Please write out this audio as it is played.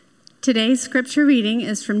Today's scripture reading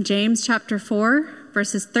is from James chapter 4,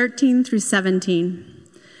 verses 13 through 17.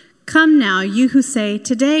 Come now, you who say,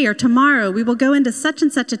 today or tomorrow we will go into such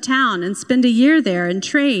and such a town and spend a year there and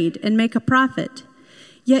trade and make a profit.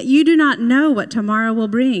 Yet you do not know what tomorrow will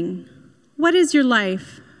bring. What is your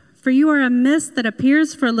life? For you are a mist that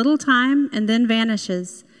appears for a little time and then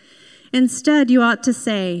vanishes. Instead, you ought to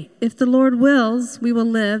say, if the Lord wills, we will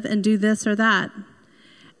live and do this or that.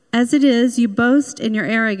 As it is, you boast in your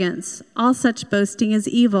arrogance. All such boasting is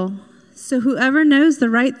evil. So whoever knows the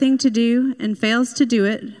right thing to do and fails to do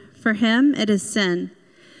it, for him it is sin.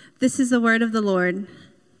 This is the word of the Lord.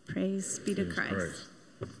 Praise be to Christ.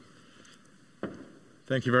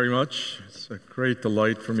 Thank you very much. It's a great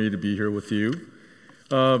delight for me to be here with you.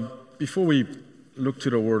 Before we look to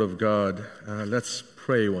the Word of God, let's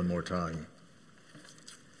pray one more time.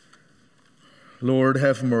 Lord,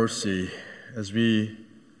 have mercy as we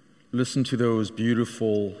listen to those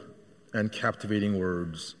beautiful and captivating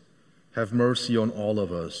words. Have mercy on all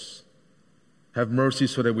of us. Have mercy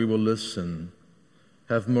so that we will listen.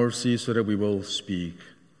 Have mercy so that we will speak.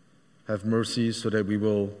 Have mercy so that we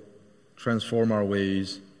will transform our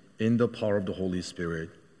ways in the power of the Holy Spirit.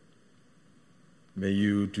 May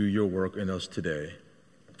you do your work in us today.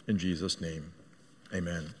 In Jesus' name,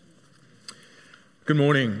 amen. Good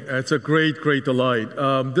morning. It's a great delight.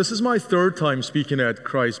 This is my third time speaking at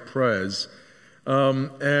Christ Pres.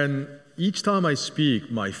 And each time I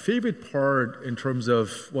speak, my favorite part in terms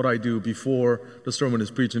of what I do before the sermon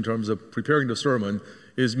is preached, in terms of preparing the sermon,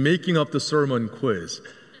 is making up the sermon quiz.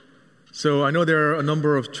 So I know there are a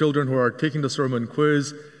number of children who are taking the sermon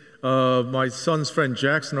quiz. My son's friend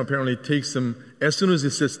Jackson apparently takes them as soon as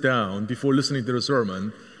he sits down before listening to the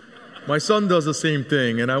sermon. My son does the same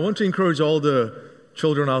thing, and I want to encourage all the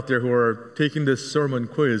children out there who are taking this sermon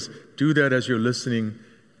quiz, do that as you're listening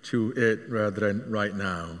to it rather than right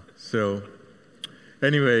now. So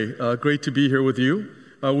anyway, great to be here with you.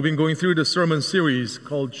 We've been going through the sermon series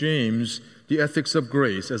called James, The Ethics of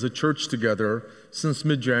Grace, as a church together since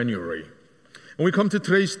mid-January. And we come to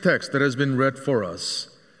today's text that has been read for us.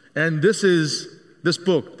 And this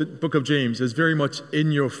book, the book of James, is very much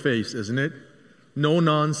in your face, isn't it? No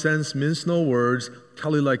nonsense, mince no words,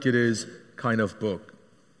 tell it like it is kind of book.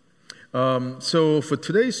 So for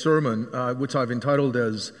today's sermon, which I've entitled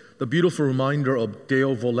as The Beautiful Reminder of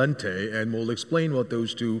Deo Volente, and we'll explain what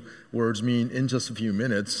those two words mean in just a few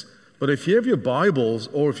minutes. But if you have your Bibles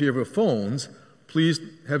or if you have your phones, please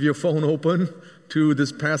have your phone open to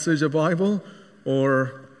this passage of Bible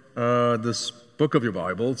or this book of your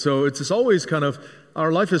Bible. So it's always kind of,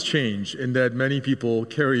 our life has changed in that many people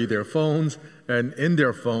carry their phones, and in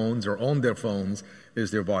their phones or on their phones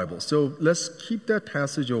is their Bible. So let's keep that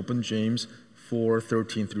passage open, James 4,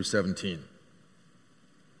 13 through 17.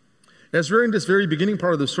 As we're in this very beginning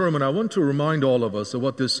part of the sermon, I want to remind all of us of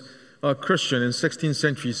what this Christian in 16th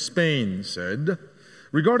century Spain said.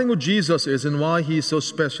 Regarding who Jesus is and why he is so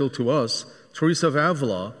special to us, Teresa of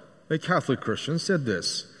Avila, a Catholic Christian, said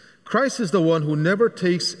this: Christ is the one who never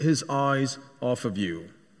takes his eyes off of you.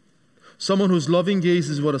 Someone whose loving gaze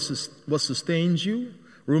is what sustains you,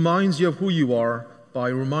 reminds you of who you are by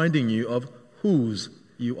reminding you of whose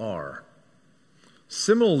you are.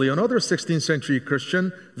 Similarly, another 16th century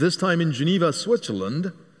Christian, this time in Geneva,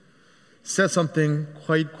 Switzerland, said something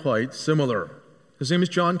quite similar. His name is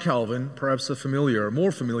John Calvin, perhaps a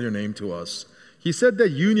more familiar name to us. He said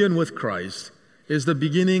that union with Christ is the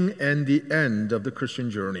beginning and the end of the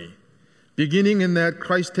Christian journey. Beginning in that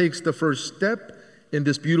Christ takes the first step in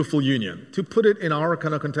this beautiful union. To put it in our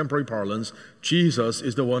kind of contemporary parlance, Jesus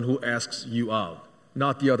is the one who asks you out,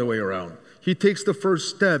 not the other way around. He takes the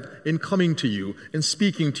first step in coming to you, in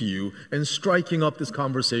speaking to you, and striking up this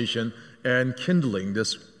conversation and kindling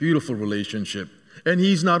this beautiful relationship. And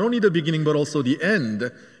he's not only the beginning, but also the end,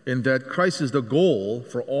 in that Christ is the goal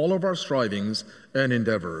for all of our strivings and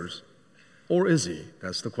endeavors. Or is he?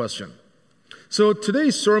 That's the question. So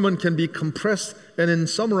today's sermon can be compressed and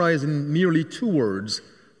summarized in merely two words,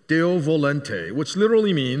 Deo Volente, which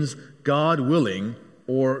literally means God willing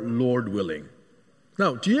or Lord willing.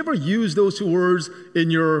 Now, do you ever use those two words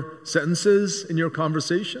in your sentences, in your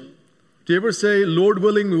conversation? Do you ever say, Lord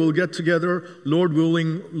willing, we will get together, Lord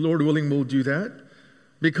willing, we'll do that?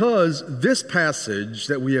 Because this passage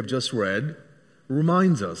that we have just read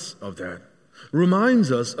reminds us of that.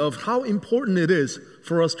 Reminds us of how important it is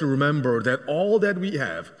for us to remember that all that we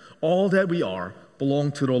have, all that we are,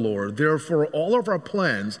 belong to the Lord. Therefore, all of our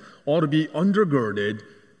plans ought to be undergirded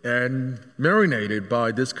and marinated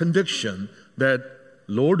by this conviction that,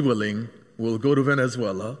 Lord willing, we'll go to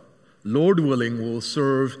Venezuela. Lord willing, we'll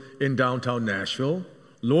serve in downtown Nashville.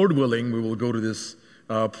 Lord willing, we will go to this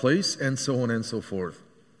place, and so on and so forth.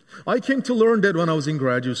 I came to learn that when I was in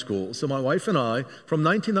graduate school. So my wife and I, from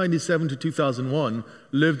 1997 to 2001,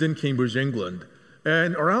 lived in Cambridge, England.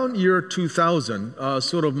 And around year 2000,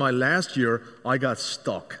 sort of my last year, I got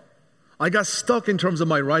stuck. I got stuck in terms of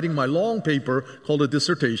my writing my long paper called a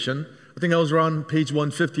dissertation. I think I was around page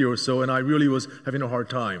 150 or so, and I really was having a hard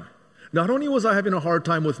time. Not only was I having a hard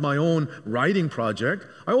time with my own writing project,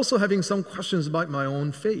 I also having some questions about my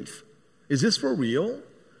own faith. Is this for real?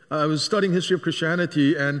 I was studying history of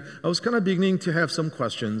Christianity, and I was kind of beginning to have some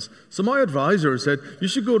questions. So my advisor said, you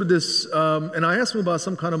should go to this, and I asked him about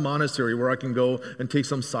some kind of monastery where I can go and take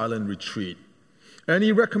some silent retreat. And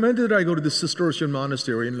he recommended that I go to the Cistercian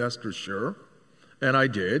monastery in Leicestershire, and I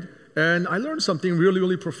did. And I learned something really,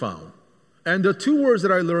 really profound. And the two words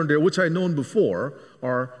that I learned there, which I'd known before,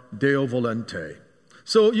 are Deo volente.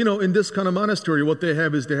 So, in this kind of monastery, what they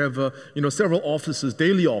have is they have, several offices,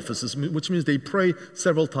 daily offices, which means they pray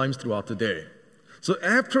several times throughout the day. So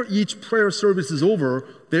after each prayer service is over,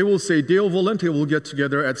 they will say, Deo volente, we'll get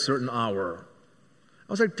together at a certain hour.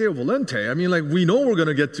 I was like, Deo volente? I mean, we know we're going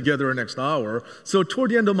to get together next hour. So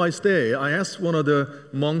toward the end of my stay, I asked one of the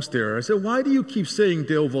monks there, I said, why do you keep saying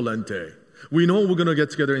Deo volente? We know we're going to get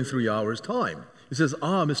together in 3 hours' time. He says,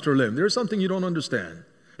 Mr. Lim, there's something you don't understand.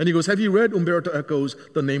 And he goes, have you read Umberto Eco's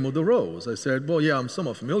The Name of the Rose? I said, well, yeah, I'm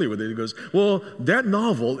somewhat familiar with it. He goes, well, that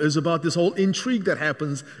novel is about this whole intrigue that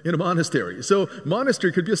happens in a monastery. So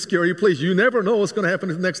monastery could be a scary place. You never know what's going to happen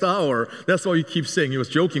in the next hour. That's why you keep saying, he was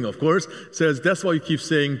joking, of course, says, that's why you keep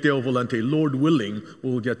saying, Deo volente, Lord willing,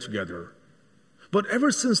 we'll get together. But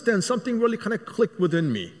ever since then, something really kind of clicked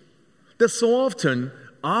within me. That so often,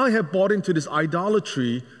 I have bought into this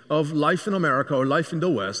idolatry of life in America or life in the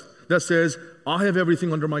West that says, I have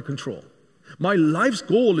everything under my control. My life's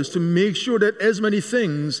goal is to make sure that as many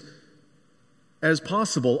things as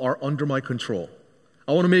possible are under my control.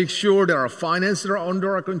 I want to make sure that our finances are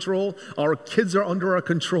under our control, our kids are under our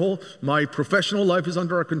control, my professional life is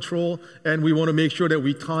under our control, and we want to make sure that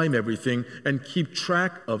we time everything and keep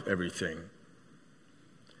track of everything.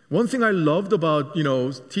 One thing I loved about,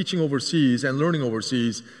 teaching overseas and learning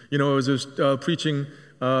overseas, as I was preaching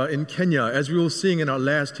in Kenya, as we will sing in our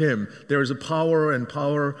last hymn, there is a power in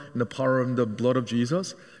the power of the blood of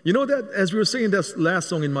Jesus. You know that as we were singing this last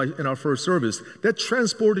song in our first service, that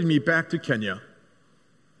transported me back to Kenya,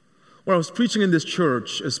 where I was preaching in this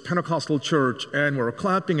church, this Pentecostal church, and we were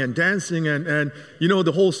clapping and dancing, and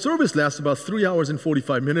the whole service lasted about 3 hours and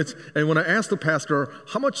 45 minutes. And when I asked the pastor,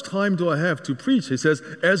 how much time do I have to preach? He says,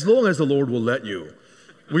 as long as the Lord will let you.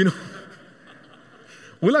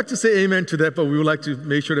 We like to say amen to that, but we would like to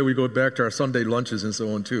make sure that we go back to our Sunday lunches and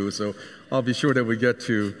so on too. So I'll be sure that we get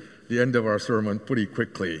to the end of our sermon pretty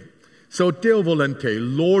quickly. So Deo volente,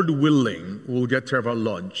 Lord willing, we'll get to have our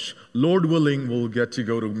lunch. Lord willing, we'll get to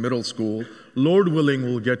go to middle school. Lord willing,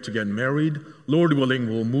 we'll get to get married. Lord willing,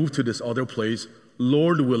 we'll move to this other place.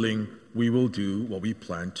 Lord willing, we will do what we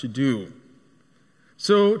plan to do.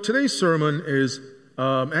 So today's sermon is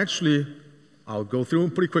I'll go through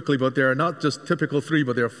them pretty quickly, but there are not just typical 3,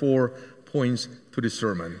 but there are 4 points to this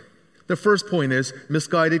sermon. The first point is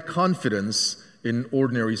misguided confidence in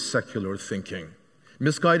ordinary secular thinking.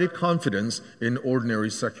 Misguided confidence in ordinary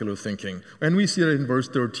secular thinking. And we see that in verse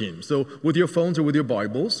 13. So with your phones or with your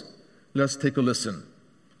Bibles, let's take a listen.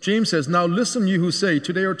 James says, now listen, you who say,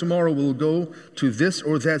 today or tomorrow we'll go to this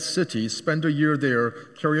or that city, spend a year there,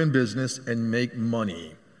 carry on business, and make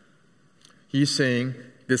money. He's saying,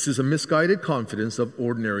 this is a misguided confidence of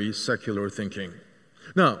ordinary secular thinking.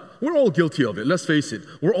 Now, we're all guilty of it. Let's face it.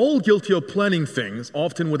 We're all guilty of planning things,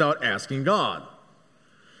 often without asking God.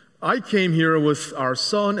 I came here with our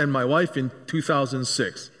son and my wife in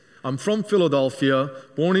 2006. I'm from Philadelphia,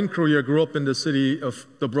 born in Korea, grew up in the city of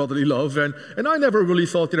the brotherly love, and I never really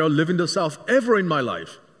thought that I would live in the South ever in my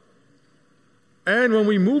life. And when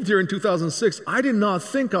we moved here in 2006, I did not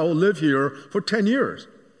think I would live here for 10 years.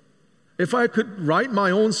 If I could write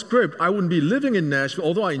my own script, I wouldn't be living in Nashville,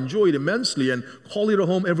 although I enjoy it immensely and call it a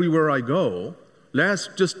home everywhere I go.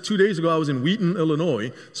 Just 2 days ago, I was in Wheaton,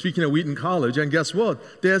 Illinois, speaking at Wheaton College, and guess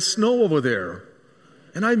what? There's snow over there.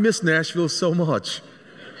 And I miss Nashville so much.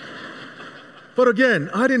 But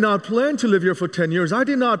again, I did not plan to live here for 10 years. I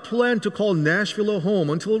did not plan to call Nashville a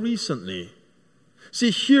home until recently.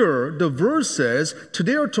 See, here, the verse says,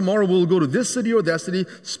 today or tomorrow we'll go to this city or that city,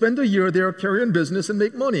 spend a year there, carry on business, and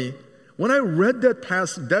make money. When I read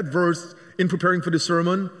that verse in preparing for the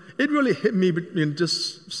sermon, it really hit me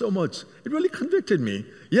just so much. It really convicted me.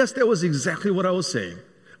 Yes, that was exactly what I was saying.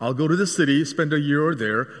 I'll go to the city, spend a year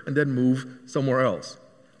there, and then move somewhere else.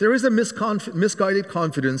 There is a misguided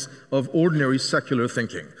confidence of ordinary secular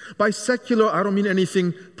thinking. By secular, I don't mean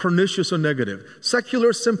anything pernicious or negative.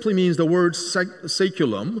 Secular simply means the word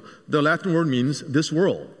saeculum. The Latin word means this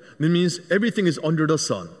world. It means everything is under the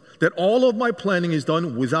sun. That all of my planning is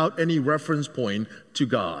done without any reference point to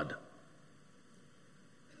God.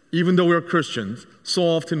 Even though we're Christians, so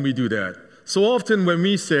often we do that. So often when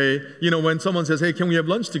we say, when someone says, hey, can we have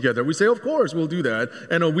lunch together? We say, of course, we'll do that.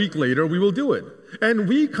 And a week later, we will do it. And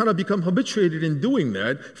we kind of become habituated in doing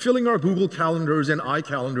that, filling our Google calendars and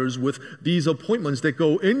iCalendars with these appointments that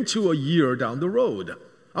go into a year down the road.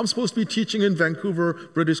 I'm supposed to be teaching in Vancouver,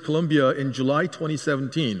 British Columbia in July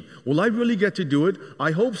 2017. Will I really get to do it?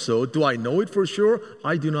 I hope so. Do I know it for sure?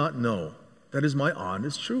 I do not know. That is my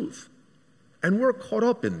honest truth. And we're caught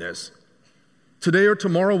up in this. Today or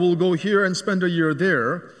tomorrow we'll go here and spend a year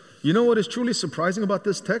there. You know what is truly surprising about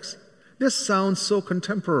this text? This sounds so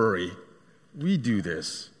contemporary. We do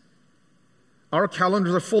this. Our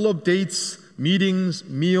calendars are full of dates, meetings,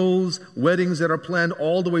 meals, weddings that are planned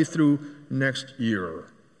all the way through next year.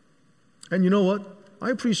 And you know what? I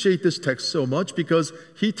appreciate this text so much because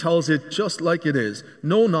he tells it just like it is.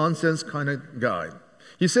 No nonsense kind of guy.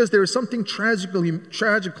 He says there is something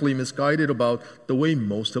tragically misguided about the way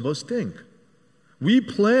most of us think. We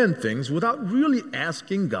plan things without really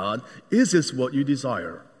asking God, is this what you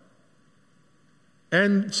desire?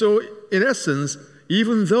 And so, in essence,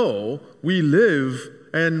 even though we live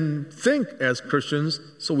and think as Christians,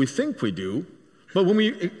 so we think we do, but when we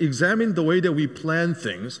examine the way that we plan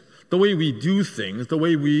things, the way we do things, the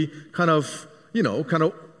way we kind of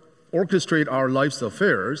orchestrate our life's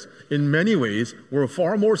affairs, in many ways, we're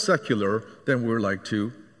far more secular than we're like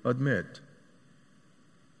to admit.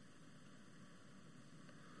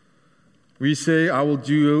 We say, I will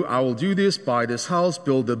do this, buy this house,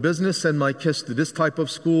 build a business, send my kids to this type of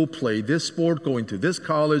school, play this sport, go into this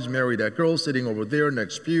college, marry that girl sitting over there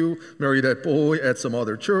next pew, marry that boy at some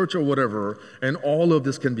other church or whatever. And all of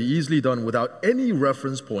this can be easily done without any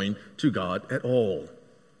reference point to God at all.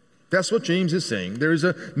 That's what James is saying. There is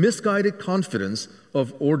a misguided confidence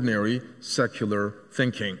of ordinary secular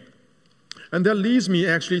thinking. And that leads me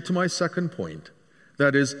actually to my second point.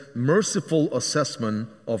 That is merciful assessment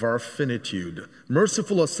of our finitude.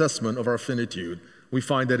 Merciful assessment of our finitude. We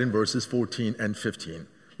find that in verses 14 and 15.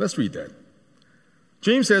 Let's read that.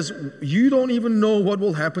 James says, you don't even know what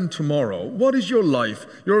will happen tomorrow. What is your life?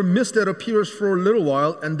 You're a mist that appears for a little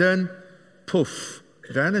while and then, poof,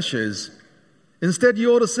 vanishes. Instead,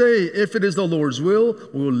 you ought to say, if it is the Lord's will,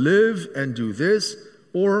 we'll live and do this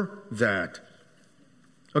or that.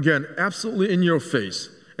 Again, absolutely in your face.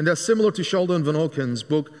 And that's similar to Sheldon Vanauken's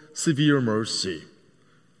book, Severe Mercy.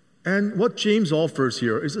 And what James offers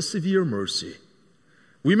here is a severe mercy.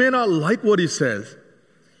 We may not like what he says.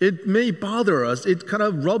 It may bother us. It kind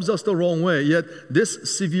of rubs us the wrong way. Yet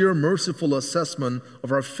this severe, merciful assessment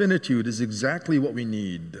of our finitude is exactly what we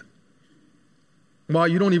need. While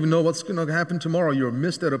you don't even know what's going to happen tomorrow, you're a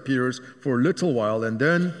mist that appears for a little while, and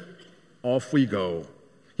then off we go.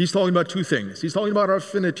 He's talking about two things. He's talking about our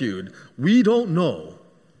finitude. We don't know.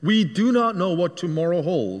 We do not know what tomorrow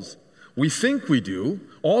holds. We think we do.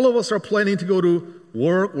 All of us are planning to go to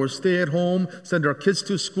work or stay at home, send our kids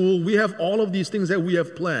to school. We have all of these things that we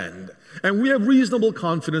have planned. And we have reasonable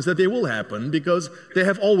confidence that they will happen because they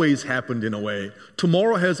have always happened in a way.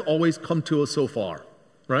 Tomorrow has always come to us so far,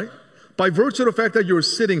 right? By virtue of the fact that you're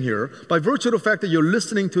sitting here, by virtue of the fact that you're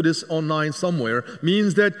listening to this online somewhere,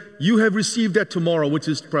 means that you have received that tomorrow, which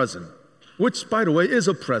is present, which, by the way, is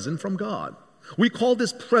a present from God. We call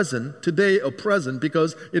this present today a present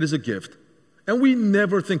because it is a gift. And we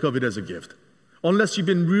never think of it as a gift. Unless you've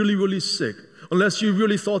been really, really sick, unless you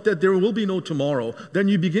really thought that there will be no tomorrow, then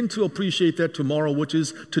you begin to appreciate that tomorrow, which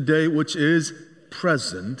is today, which is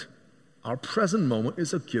present. Our present moment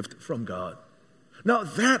is a gift from God. Now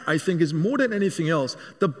that, I think, is more than anything else,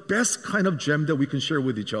 the best kind of gem that we can share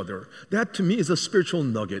with each other. That, to me, is a spiritual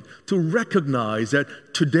nugget, to recognize that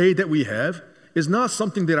today that we have is not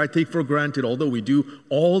something that I take for granted, although we do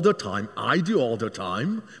all the time. I do all the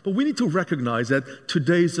time. But we need to recognize that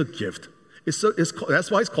today is a gift. That's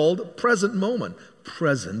why it's called present moment.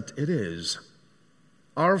 Present it is.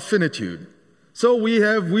 Our finitude. So we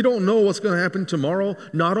don't know what's going to happen tomorrow.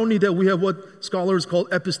 Not only that, we have what scholars call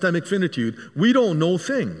epistemic finitude. We don't know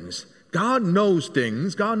things. God knows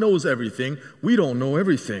things. God knows everything. We don't know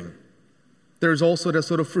everything. There's also that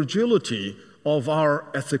sort of fragility of our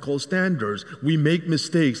ethical standards. We make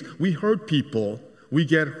mistakes. We hurt people. We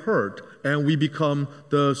get hurt. And we become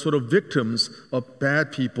the sort of victims of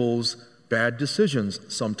bad people's bad decisions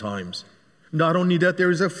sometimes. Not only that,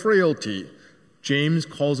 there is a frailty. James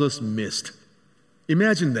calls us mist.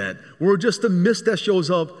 Imagine that. We're just a mist that shows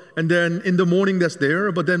up, and then in the morning that's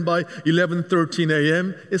there, but then by 11:13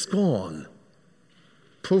 a.m., it's gone.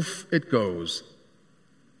 Poof, it goes.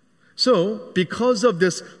 So, because of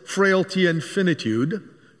this frailty and finitude,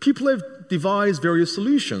 people have devised various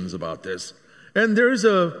solutions about this. And there's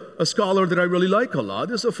a scholar that I really like a lot.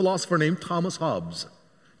 There's a philosopher named Thomas Hobbes.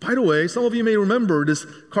 By the way, some of you may remember this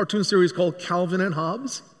cartoon series called Calvin and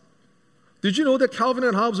Hobbes. Did you know that Calvin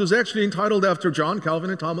and Hobbes was actually entitled after John Calvin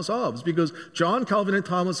and Thomas Hobbes? Because John Calvin and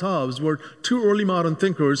Thomas Hobbes were two early modern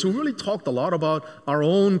thinkers who really talked a lot about our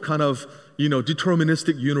own kind of,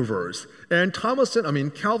 deterministic universe. And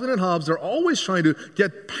Calvin and Hobbes are always trying to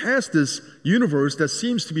get past this universe that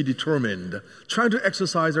seems to be determined, trying to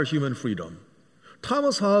exercise our human freedom.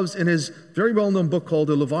 Thomas Hobbes, in his very well-known book called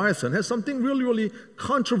The Leviathan, has something really, really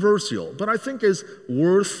controversial, but I think is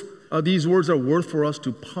these words are worth for us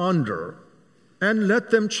to ponder and let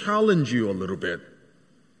them challenge you a little bit.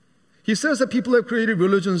 He says that people have created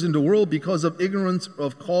religions in the world because of ignorance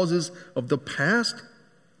of causes of the past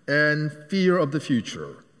and fear of the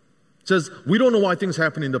future. It says, we don't know why things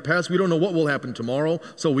happen in the past, we don't know what will happen tomorrow,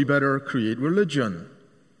 so we better create religion.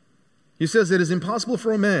 He says it is impossible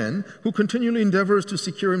for a man who continually endeavors to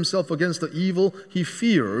secure himself against the evil he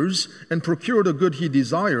fears and procure the good he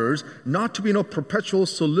desires, not to be in a perpetual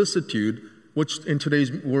solicitude, which in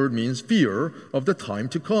today's word means fear of the time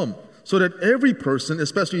to come. So that every person,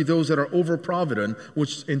 especially those that are over-provident,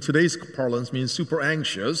 which in today's parlance means super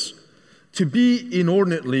anxious, to be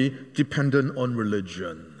inordinately dependent on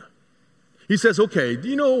religion. He says, okay, do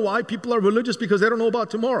you know why people are religious? Because they don't know about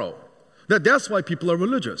tomorrow. That's why people are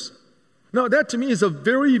religious. Now, that to me is a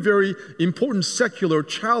very, very important secular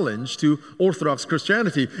challenge to Orthodox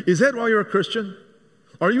Christianity. Is that why you're a Christian?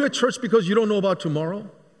 Are you at church because you don't know about tomorrow?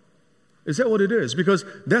 Is that what it is? Because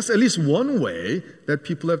that's at least one way that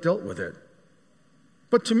people have dealt with it.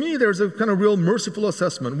 But to me, there's a kind of real merciful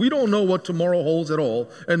assessment. We don't know what tomorrow holds at all,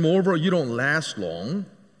 and moreover, you don't last long.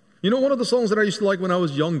 One of the songs that I used to like when I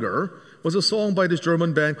was younger was a song by this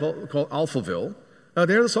German band called Alphaville.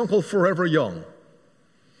 They had a song called Forever Young.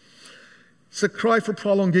 It's a cry for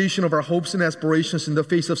prolongation of our hopes and aspirations in the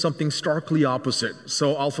face of something starkly opposite.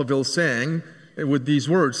 So Alphaville sang with these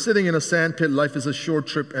words, sitting in a sandpit, life is a short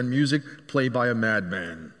trip and music played by a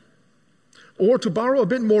madman. Or to borrow a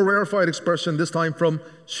bit more rarefied expression, this time from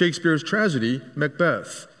Shakespeare's tragedy,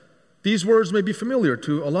 Macbeth. These words may be familiar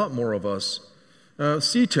to a lot more of us.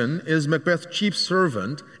 Seaton is Macbeth's chief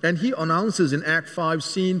servant, and he announces in Act 5,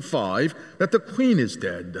 Scene 5, that the queen is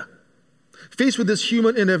dead. Faced with this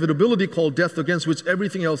human inevitability called death, against which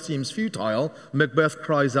everything else seems futile, Macbeth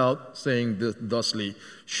cries out, saying thusly,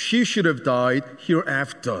 she should have died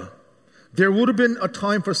hereafter. There would have been a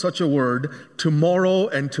time for such a word, tomorrow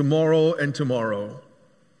and tomorrow and tomorrow.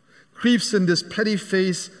 Creeps in this petty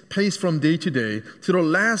pace from day to day to the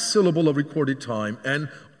last syllable of recorded time, and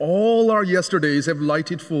all our yesterdays have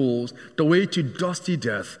lighted fools the way to dusty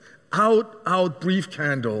death. Out, brief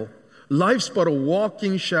candle. Life's but a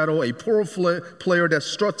walking shadow, a poor player that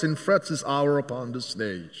struts and frets his hour upon the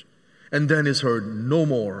stage. And then is heard no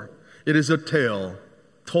more. It is a tale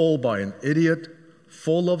told by an idiot,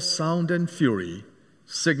 full of sound and fury,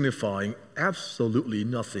 signifying absolutely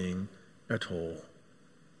nothing at all.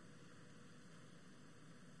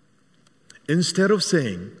 Instead of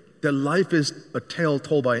saying that life is a tale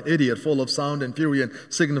told by an idiot, full of sound and fury and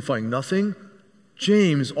signifying nothing,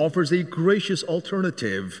 James offers a gracious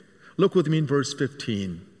alternative. Look with me in verse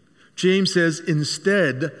 15. James says,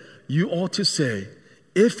 instead, you ought to say,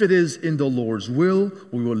 if it is in the Lord's will,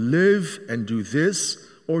 we will live and do this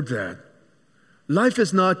or that. Life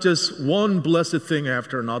is not just one blessed thing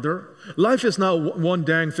after another. Life is not one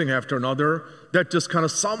dang thing after another that just kind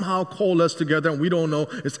of somehow coalesce together and we don't know.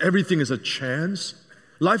 Everything is a chance.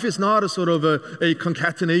 Life is not a sort of a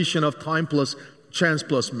concatenation of time plus chance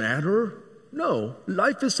plus matter. No,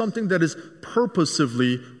 life is something that is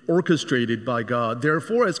purposively orchestrated by God.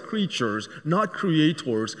 Therefore, as creatures, not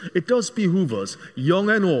creators, it does behoove us, young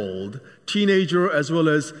and old, teenager as well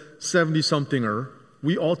as 70-somethinger,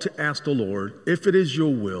 we ought to ask the Lord, if it is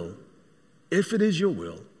your will, if it is your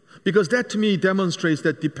will. Because that to me demonstrates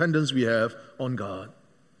that dependence we have on God.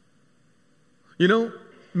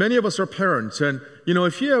 Many of us are parents, and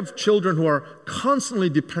if you have children who are constantly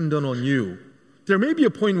dependent on you, there may be a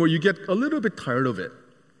point where you get a little bit tired of it.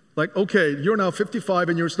 Like, okay, you're now 55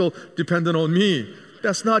 and you're still dependent on me.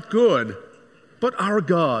 That's not good. But our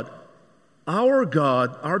God,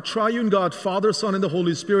 our triune God, Father, Son, and the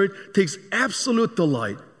Holy Spirit, takes absolute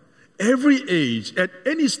delight, every age, at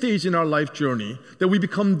any stage in our life journey, that we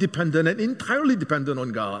become dependent and entirely dependent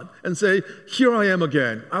on God and say, here I am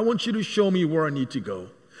again. I want you to show me where I need to go.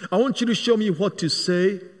 I want you to show me what to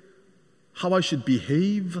say, how I should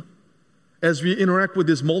behave. As we interact with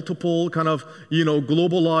this multiple kind of,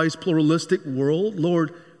 globalized, pluralistic world,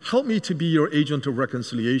 Lord, help me to be your agent of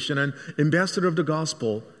reconciliation and ambassador of the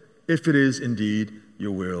gospel, if it is indeed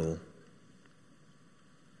your will.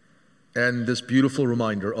 And this beautiful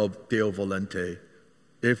reminder of Deo Volente,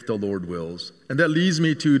 if the Lord wills. And that leads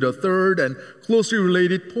me to the third and closely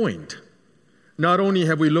related point. Not only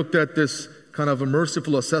have we looked at this kind of a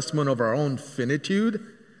merciful assessment of our own finitude,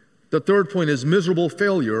 the third point is miserable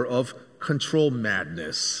failure of control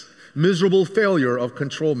madness. Miserable failure of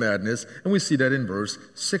control madness. And we see that in verse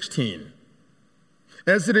 16.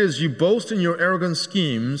 As it is, you boast in your arrogant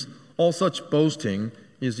schemes, all such boasting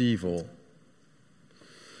is evil.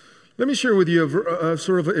 Let me share with you a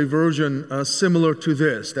sort of a version similar to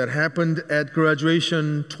this that happened at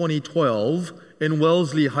graduation 2012 in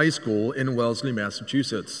Wellesley High School in Wellesley,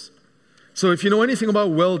 Massachusetts. So if you know anything about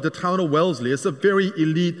the town of Wellesley, it's a very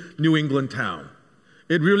elite New England town.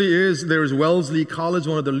 It really is. There's Wellesley College,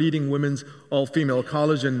 one of the leading women's all-female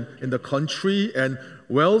college in the country. And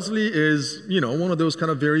Wellesley is, one of those kind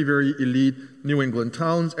of very, very elite New England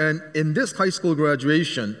towns. And in this high school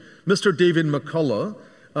graduation, Mr. David McCullough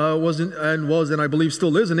was and I believe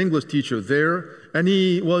still is an English teacher there, and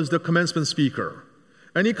he was the commencement speaker.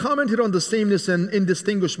 And he commented on the sameness and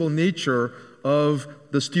indistinguishable nature of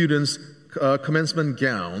the students' commencement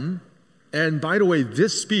gown. And by the way,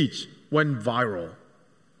 this speech went viral,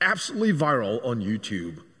 absolutely viral on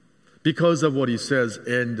YouTube because of what he says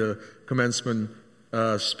in the commencement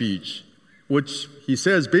speech, which he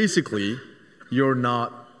says basically, you're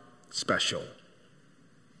not special.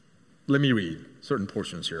 Let me read certain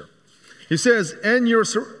portions here. He says, and your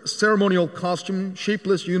ceremonial costume,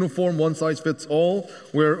 shapeless uniform, one size fits all,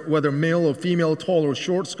 whether male or female, tall or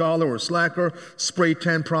short, scholar or slacker, spray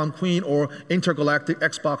tan prom queen or intergalactic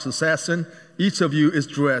Xbox assassin, each of you is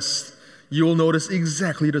dressed. You will notice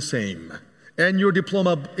exactly the same. And your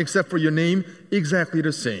diploma, except for your name, exactly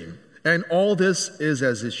the same. And all this is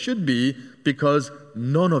as it should be because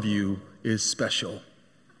none of you is special.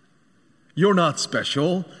 You're not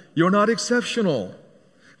special. You're not exceptional.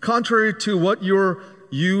 Contrary to what your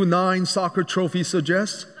U9 soccer trophy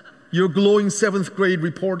suggests, your glowing 7th grade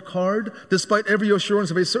report card, despite every assurance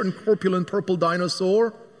of a certain corpulent purple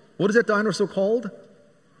dinosaur, what is that dinosaur called?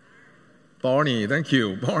 Barney, thank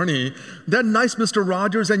you, Barney. That nice Mr.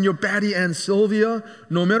 Rogers and your batty Aunt Sylvia,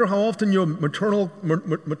 no matter how often your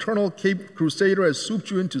maternal Cape Crusader has swooped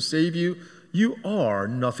you in to save you, you are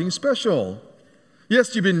nothing special.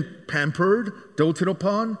 Yes, you've been pampered, doted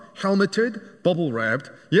upon, helmeted, bubble-wrapped.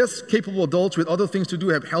 Yes, capable adults with other things to do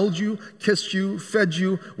have held you, kissed you, fed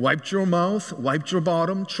you, wiped your mouth, wiped your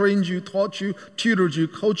bottom, trained you, taught you, tutored you,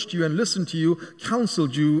 coached you, and listened to you,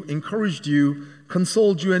 counseled you, encouraged you,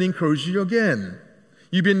 consoled you, and encouraged you again.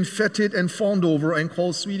 You've been feted and fawned over and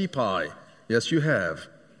called sweetie pie. Yes, you have.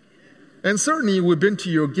 And certainly we've been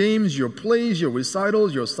to your games, your plays, your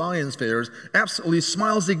recitals, your science fairs. Absolutely,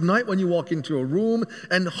 smiles ignite when you walk into a room,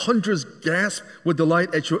 and hundreds gasp with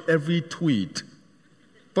delight at your every tweet.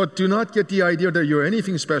 But do not get the idea that you're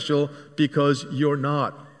anything special because you're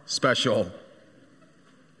not special.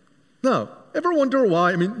 Now, ever wonder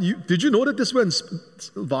why? Did you know that this went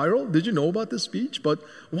viral? Did you know about this speech? But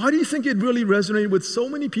why do you think it really resonated with so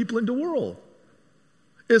many people in the world?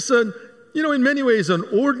 It's in many ways, an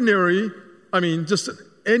ordinary, just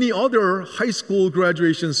any other high school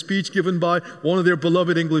graduation speech given by one of their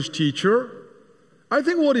beloved English teacher. I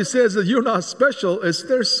think what he says that you're not special is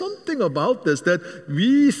there's something about this that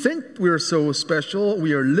we think we're so special.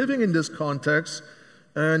 We are living in this context.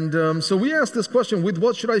 And so we ask this question, with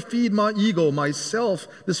what should I feed my ego, myself,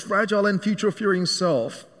 this fragile and future-fearing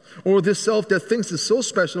self? Or this self that thinks it's so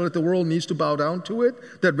special that the world needs to bow down to it,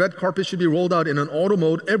 that red carpet should be rolled out in an auto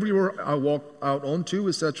mode everywhere I walk out onto,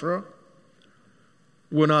 etc.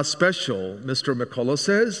 We're not special, Mr. McCullough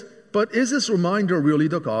says, but is this reminder really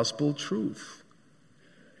the gospel truth?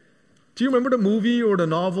 Do you remember the movie or the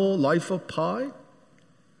novel Life of Pi?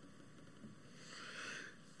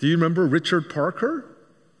 Do you remember Richard Parker?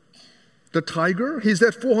 The tiger? He's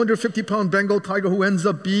that 450-pound Bengal tiger who ends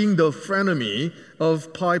up being the frenemy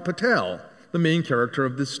of Pai Patel, the main character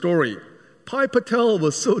of this story. Pai Patel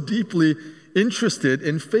was so deeply interested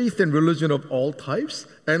in faith and religion of all types,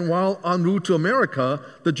 and while en route to America,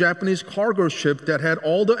 the Japanese cargo ship that had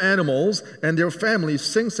all the animals and their families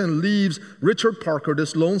sinks and leaves Richard Parker,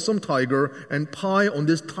 this lonesome tiger, and Pai on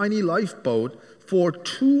this tiny lifeboat for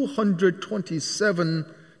 227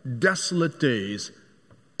 desolate days,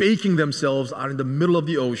 baking themselves out in the middle of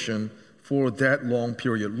the ocean for that long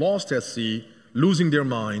period, lost at sea, losing their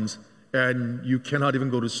minds, and you cannot even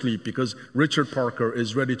go to sleep because Richard Parker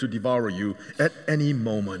is ready to devour you at any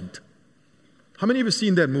moment. How many of you have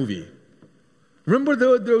seen that movie? Remember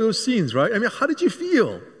those scenes, right? I mean, how did you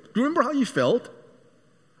feel? Do you remember how you felt?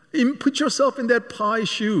 Put yourself in that pie's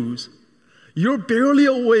shoes. You're barely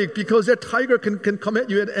awake because that tiger can come at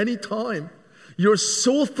you at any time. You're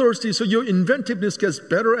so thirsty, so your inventiveness gets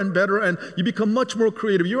better and better, and you become much more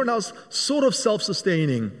creative. You're now sort of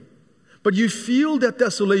self-sustaining. But you feel that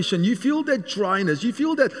desolation, you feel that dryness, you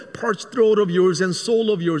feel that parched throat of yours and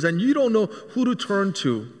soul of yours, and you don't know who to turn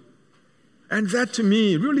to. And that, to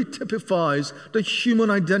me, really typifies the human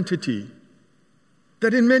identity.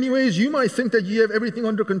 That in many ways, you might think that you have everything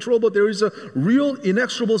under control, but there is a real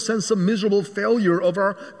inexorable sense of miserable failure of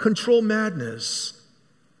our control madness.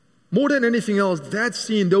 More than anything else, that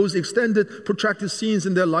scene, those extended, protracted scenes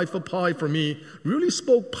in their life of Pi for me, really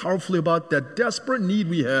spoke powerfully about that desperate need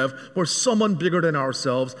we have for someone bigger than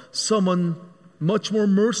ourselves, someone much more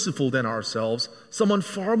merciful than ourselves, someone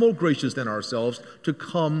far more gracious than ourselves to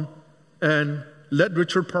come and let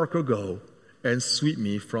Richard Parker go and sweep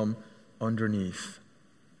me from underneath.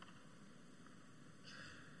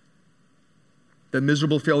 The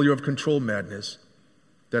miserable failure of control madness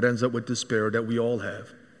that ends up with despair that we all have.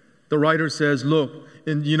 The writer says, look,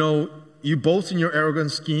 and you boast in your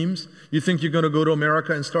arrogant schemes. You think you're going to go to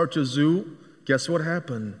America and start your zoo? Guess what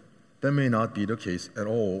happened? That may not be the case at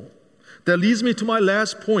all. That leads me to my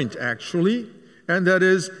last point, actually, and that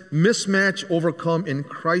is mismatch overcome in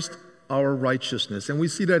Christ our righteousness. And we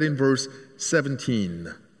see that in verse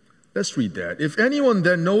 17. Let's read that. If anyone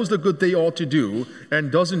then knows the good they ought to do and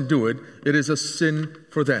doesn't do it, it is a sin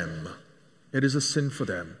for them. It is a sin for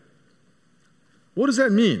them. What does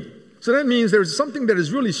that mean? So that means there's something that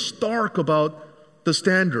is really stark about the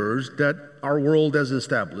standards that our world has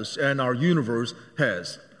established and our universe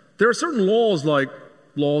has. There are certain laws like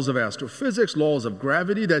laws of astrophysics, laws of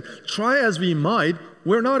gravity that try as we might,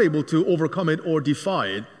 we're not able to overcome it or defy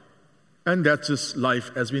it. And that's just life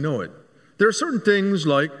as we know it. There are certain things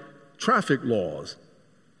like traffic laws.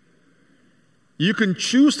 You can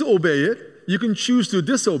choose to obey it, you can choose to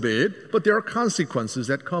disobey it, but there are consequences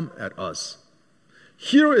that come at us.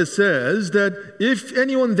 Here it says that if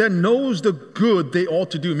anyone then knows the good they ought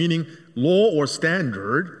to do, meaning law or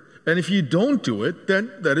standard, and if you don't do it,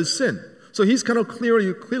 then that is sin. So he's kind of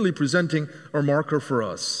clearly presenting a marker for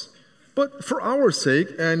us. But for our sake,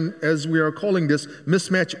 and as we are calling this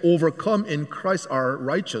mismatch overcome in Christ our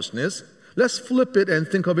righteousness, let's flip it and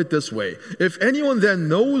think of it this way. If anyone then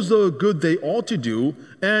knows the good they ought to do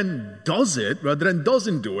and does it rather than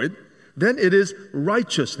doesn't do it, then it is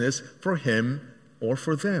righteousness for him or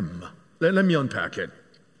for them. Let me unpack it.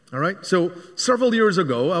 All right? So several years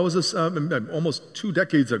ago, almost 2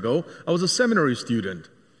 decades ago, I was a seminary student.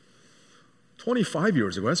 25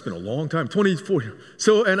 years ago, that's been a long time, 24 years.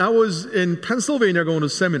 So, and I was in Pennsylvania going to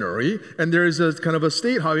seminary, and there is a kind of a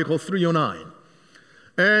state highway called 309.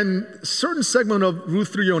 And a certain segment of Route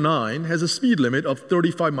 309 has a speed limit of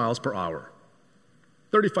 35 miles per hour.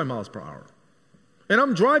 35 miles per hour. And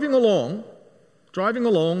I'm driving along,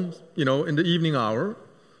 in the evening hour,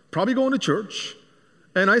 probably going to church,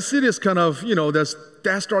 and I see this kind of, this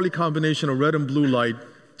dastardly combination of red and blue light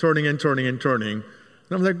turning and turning and turning.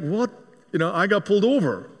 And I'm like, what? I got pulled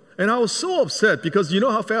over. And I was so upset because you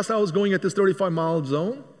know how fast I was going at this 35-mile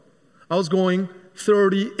zone? I was going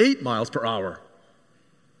 38 miles per hour.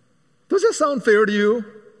 Does that sound fair to you?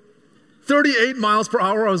 38 miles per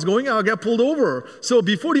hour I was going, I got pulled over. So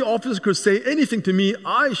before the officer could say anything to me,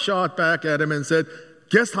 I shot back at him and said,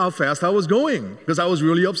 guess how fast I was going? Because I was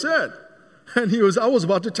really upset. And I was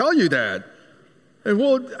about to tell you that. And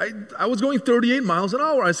I was going 38 miles an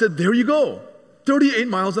hour. I said, there you go. 38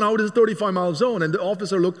 miles an hour, this is a 35-mile zone. And the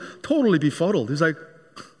officer looked totally befuddled. He's like,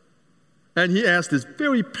 and he asked this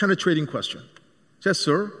very penetrating question. He says,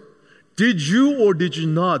 sir, did you or did you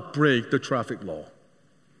not break the traffic law?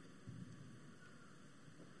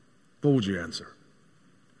 What would you answer?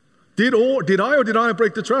 Did I or did I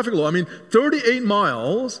break the traffic law? I mean, 38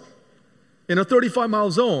 miles in a 35-mile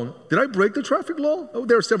zone. Did I break the traffic law? Oh,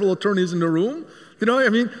 there are several attorneys in the room.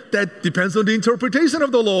 That depends on the interpretation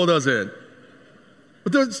of the law, does it?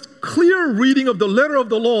 But the clear reading of the letter of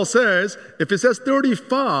the law says, if it says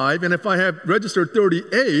 35 and if I have registered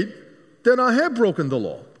 38, then I have broken the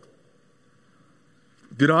law.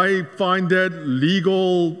 Did I find that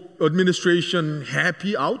legal administration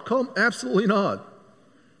happy outcome? Absolutely not.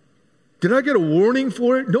 Did I get a warning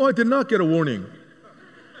for it? No, I did not get a warning.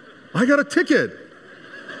 I got a ticket.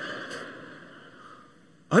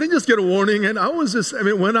 I didn't just get a warning, and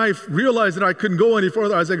when I realized that I couldn't go any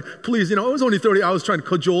further, I was like, please, it was only 30. I was trying to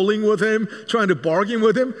cajoling with him, trying to bargain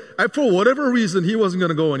with him. For whatever reason, he wasn't going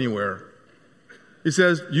to go anywhere. He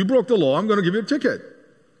says, you broke the law, I'm going to give you a ticket.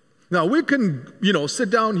 Now, we can, sit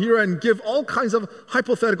down here and give all kinds of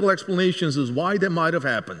hypothetical explanations as why that might have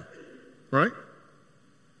happened, right?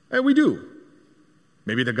 And we do.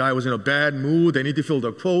 Maybe the guy was in a bad mood, they need to fill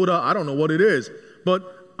the quota, I don't know what it is.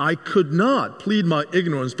 But I could not plead my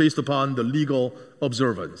ignorance based upon the legal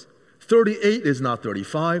observance. 38 is not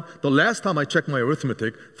 35. The last time I checked my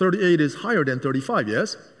arithmetic, 38 is higher than 35,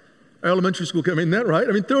 yes? Elementary school, isn't that right?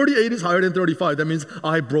 38 is higher than 35. That means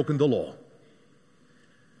I've broken the law.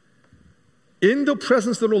 In the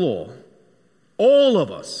presence of the law, all of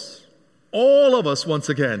us, once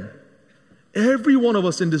again, every one of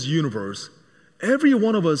us in this universe, every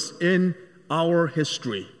one of us in our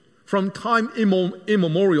history, from time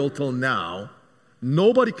immemorial till now,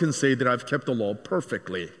 nobody can say that I've kept the law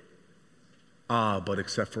perfectly. But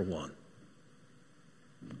except for one.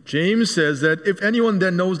 James says that if anyone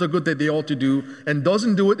then knows the good that they ought to do and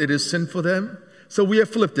doesn't do it, it is sin for them. So we have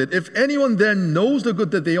flipped it. If anyone then knows the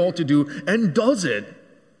good that they ought to do and does it,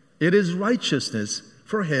 it is righteousness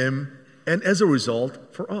for him and as a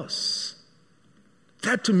result for us.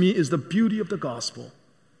 That to me is the beauty of the gospel.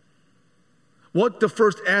 What the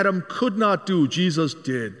first Adam could not do, Jesus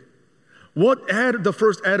did. What the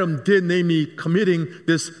first Adam did, namely committing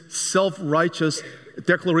this self-righteous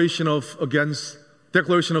declaration of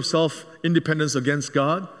self-independence against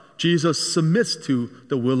God, Jesus submits to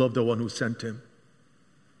the will of the one who sent him.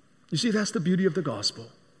 You see, that's the beauty of the gospel.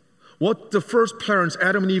 What the first parents,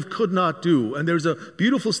 Adam and Eve, could not do. And there's a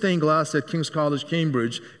beautiful stained glass at King's College,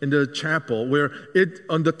 Cambridge, in the chapel, where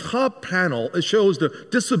on the top panel, it shows the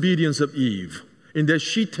disobedience of Eve, in that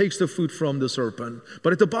she takes the fruit from the serpent.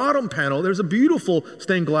 But at the bottom panel, there's a beautiful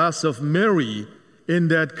stained glass of Mary in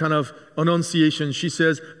that kind of annunciation. She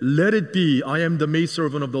says, let it be, I am the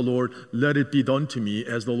maidservant of the Lord, let it be done to me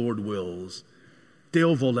as the Lord wills.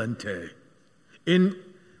 Deo volente. In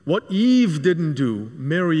what Eve didn't do,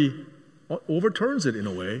 Mary overturns it in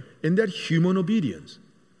a way, in that human obedience.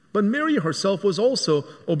 But Mary herself was also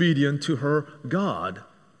obedient to her God.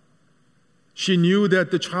 She knew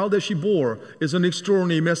that the child that she bore is an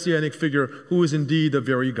extraordinary messianic figure who is indeed a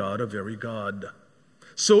very God.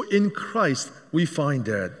 So in Christ, we find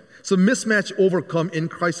that. So mismatch overcome in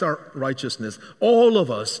Christ our righteousness. All of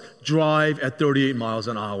us drive at 38 miles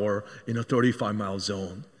an hour in a 35-mile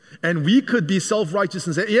zone. And we could be self-righteous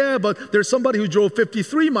and say, yeah, but there's somebody who drove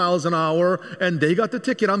 53 miles an hour and they got the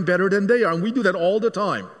ticket. I'm better than they are. And we do that all the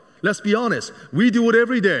time. Let's be honest. We do it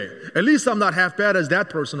every day. At least I'm not half bad as that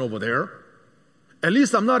person over there. At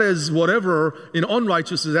least I'm not as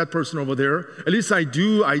unrighteous as that person over there. At least I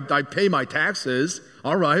pay my taxes.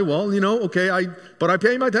 All right, well, okay, but I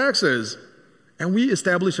pay my taxes. And we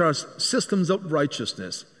establish our systems of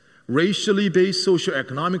righteousness. Racially based,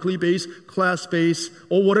 socioeconomically based, class based,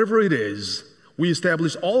 or whatever it is. We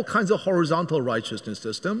establish all kinds of horizontal righteousness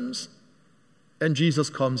systems. And Jesus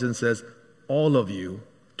comes and says, all of you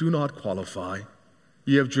do not qualify.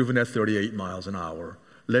 You have driven at 38 miles an hour.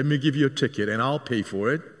 Let me give you a ticket and I'll pay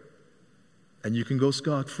for it. And you can go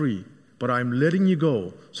scot-free. But I'm letting you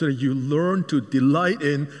go so that you learn to delight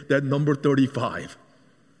in that number 35.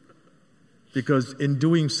 Because in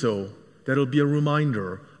doing so, that'll be a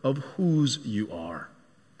reminder of whose you are.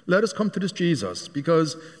 Let us come to this Jesus,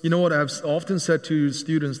 because you know what I've often said to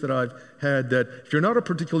students that I've had, that if you're not a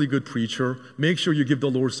particularly good preacher, make sure you give the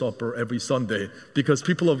Lord's Supper every Sunday, because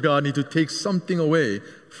people of God need to take something away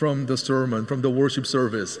from the sermon, from the worship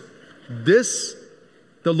service. The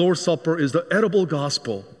Lord's Supper, is the edible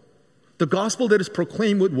gospel. The gospel that is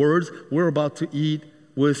proclaimed with words, we're about to eat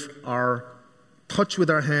with our touch with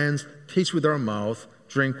our hands, taste with our mouth,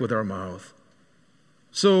 drink with our mouth.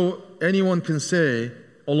 So anyone can say,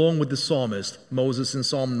 along with the psalmist, Moses in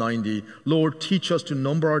Psalm 90, Lord, teach us to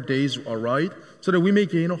number our days aright so that we may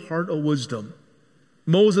gain a heart of wisdom.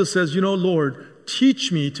 Moses says, Lord,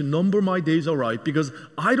 teach me to number my days aright, because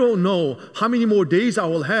I don't know how many more days I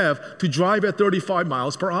will have to drive at 35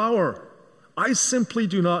 miles per hour. I simply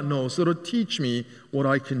do not know, so to teach me what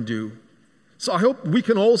I can do. So I hope we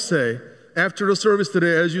can all say, after the service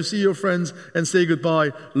today, as you see your friends and say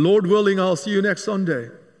goodbye, Lord willing, I'll see you next Sunday.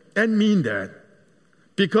 And mean that.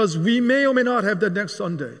 Because we may or may not have that next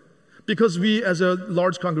Sunday. Because we, as a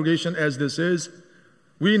large congregation as this is,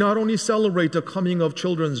 we not only celebrate the coming of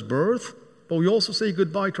children's birth, but we also say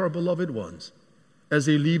goodbye to our beloved ones as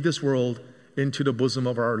they leave this world into the bosom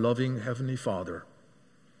of our loving Heavenly Father.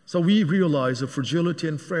 So we realize the fragility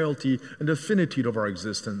and frailty and the finitude of our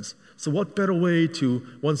existence. So what better way to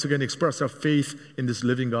once again express our faith in this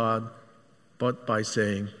living God but by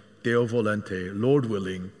saying, Deo volente, Lord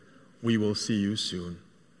willing, we will see you soon.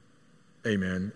 Amen.